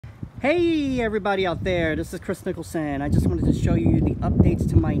Hey everybody out there, this is Kris Nicholson. I just wanted to show you the updates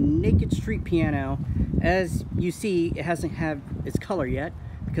to my Naked Street piano. As you see, it hasn't had its color yet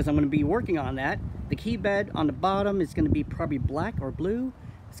because I'm going to be working on that. The key bed on the bottom is going to be probably black or blue.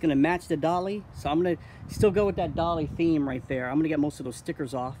 It's going to match the dolly, so I'm going to still go with that dolly theme right there. I'm going to get most of those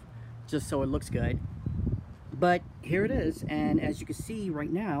stickers off just so it looks good. But here it is, and as you can see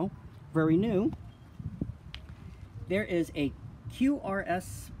right now, very new, there is a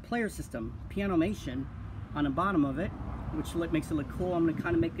QRS player system, Pianomation, on the bottom of it, which makes it look cool. I'm going to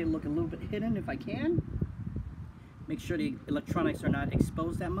kind of make it look a little bit hidden if I can. Make sure the electronics are not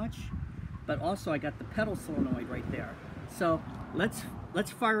exposed that much. But also I got the pedal solenoid right there. So let's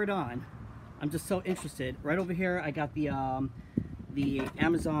fire it on. I'm just so interested. Right over here I got the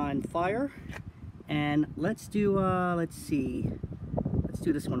Amazon Fire, and let's do let's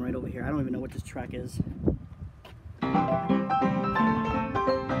do this one right over here. I don't even know what this track is.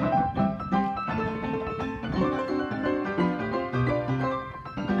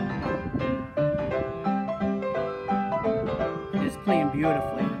 Playing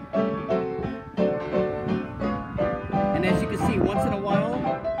beautifully, and as you can see, once in a while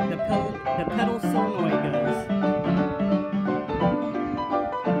the pedal solenoid goes.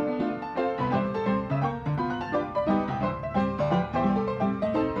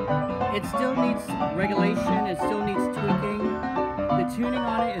 It still needs regulation, it still needs tweaking. The tuning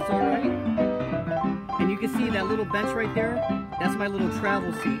on it is alright, and you can see that little bench right there, that's my little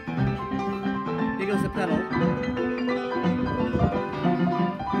travel seat. There goes the pedal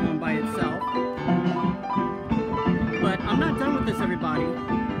by itself. But I'm not done with this, everybody.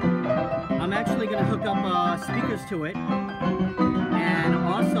 I'm actually going to hook up speakers to it, and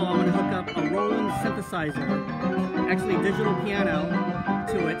also I'm going to hook up a rolling synthesizer, actually digital piano,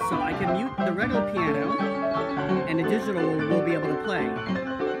 to it, so I can mute the regular piano and the digital will be able to play.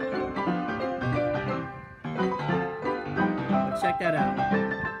 But check that out.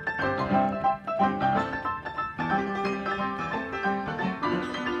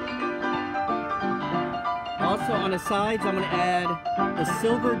 Also on the sides, I'm going to add the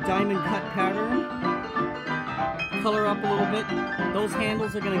silver diamond cut pattern. Color up a little bit. Those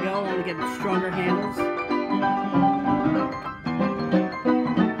handles are going to go. I want to get stronger handles.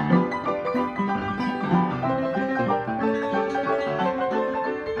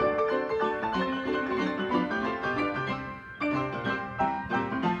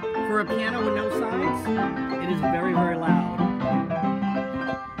 For a piano with no sides, it is very, very loud.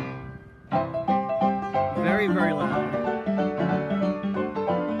 Very, very loud.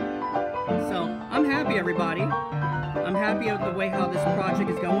 So I'm happy, everybody. I'm happy with the way how this project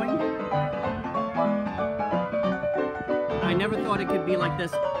is going. I never thought it could be like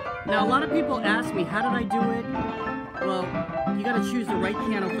this. Now a lot of people ask me, how did I do it? Well, you got to choose the right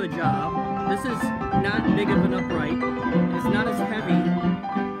piano for the job. This is not big of an upright. It's not as heavy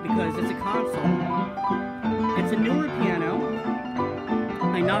because it's a console. It's a newer piano.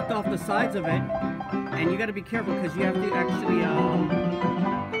 I knocked off the sides of it. And you got to be careful because you have to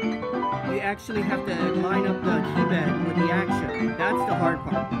actually have to line up the key bed with the action. That's the hard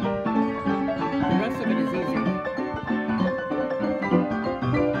part. The rest of it is easy.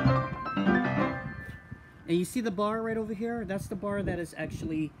 And you see the bar right over here? That's the bar that is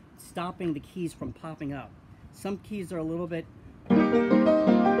actually stopping the keys from popping up. Some keys are a little bit up a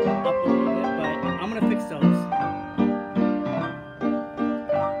little bit, but I'm going to fix those.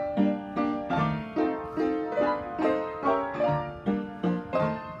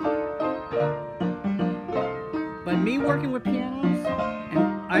 But me working with pianos, and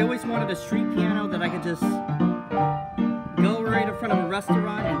I always wanted a street piano that I could just go right in front of a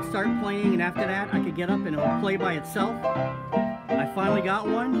restaurant and start playing, and after that I could get up and it'll play by itself. I finally got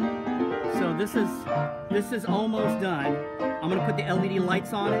one, so this is almost done. I'm gonna put the LED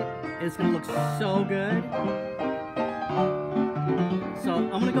lights on it. It's gonna look so good. So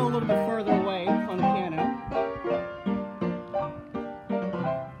I'm gonna go a little bit further away from the piano.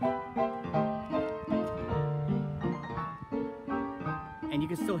 And you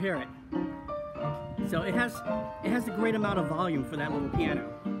can still hear it. So it has a great amount of volume for that little piano.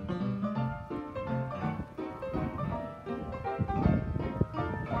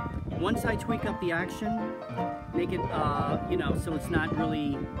 Once I tweak up the action, make it you know, so it's not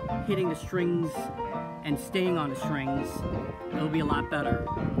really hitting the strings and staying on the strings, it'll be a lot better.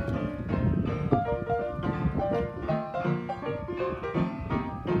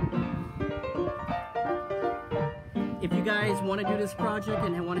 If you guys want to do this project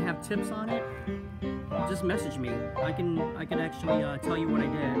and want to have tips on it, just message me. I can actually tell you what I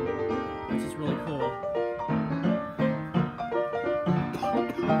did, which is really cool.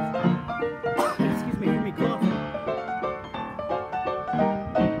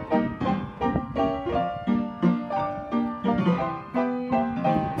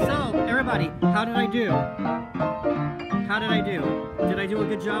 do? How did I do? Did I do a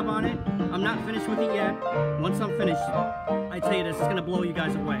good job on it? I'm not finished with it yet. Once I'm finished, I tell you this, it's gonna blow you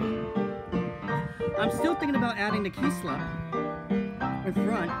guys away. I'm still thinking about adding the key slip in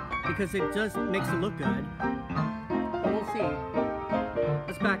front because it just makes it look good. But we'll see.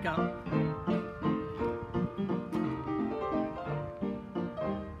 Let's back up.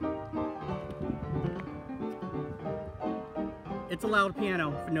 It's a loud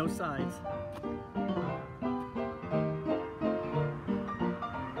piano for no sides.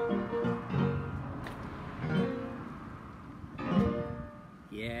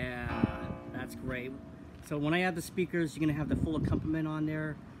 Yeah, that's great. So when I add the speakers, you're gonna have the full accompaniment on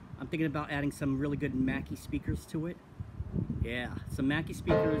there. I'm thinking about adding some really good Mackie speakers to it. Yeah, some Mackie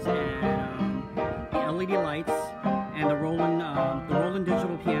speakers and the LED lights and the Roland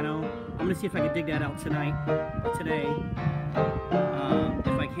digital piano. I'm gonna see if I can dig that out today,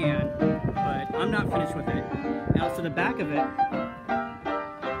 if I can. But I'm not finished with it. Now, so the back of it.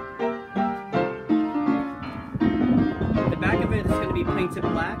 The back of it is going to be painted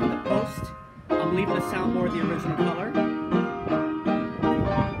black. The post, I'm leaving the soundboard the original color.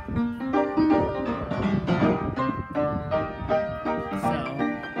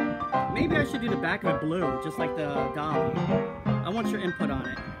 So maybe I should do the back of it blue, just like the dolly. I want your input on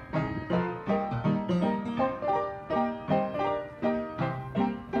it.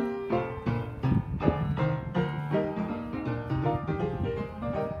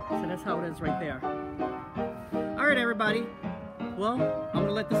 So that's how it is right there. Alright everybody, well, I'm going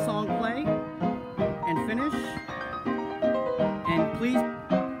to let the song play and finish. And please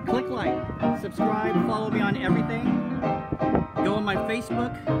click like, subscribe, follow me on everything. Go on my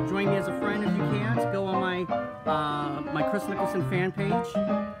Facebook, join me as a friend if you can't. Go on my Kris Nicholson fan page.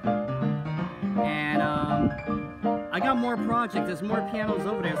 And I got more projects, there's more pianos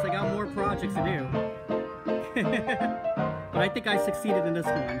over there, so I got more projects to do. But I think I succeeded in this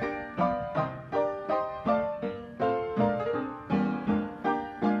one.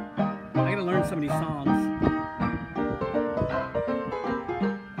 Some of these songs.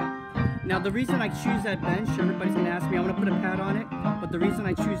 Now the reason I choose that bench, everybody's gonna ask me, I'm gonna put a pad on it, but the reason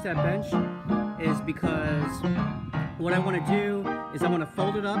I choose that bench is because what I want to do is I want to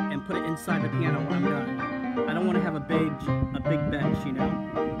fold it up and put it inside the piano when I'm done. I don't want to have a big bench, you know.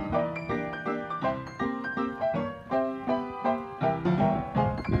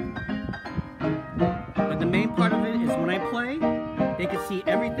 But the main part of it is when I play, they can see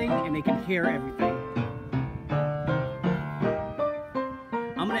everything and they can hear everything.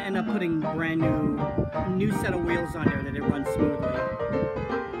 I'm going to end up putting brand new set of wheels on there that it runs smoothly.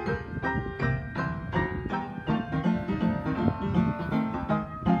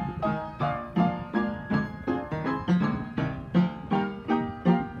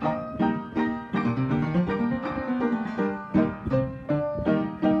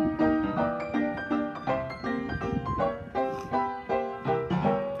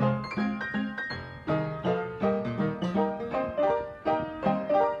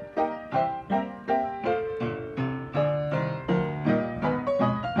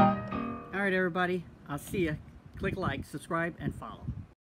 Alright everybody, I'll see you. Click like, subscribe, and follow.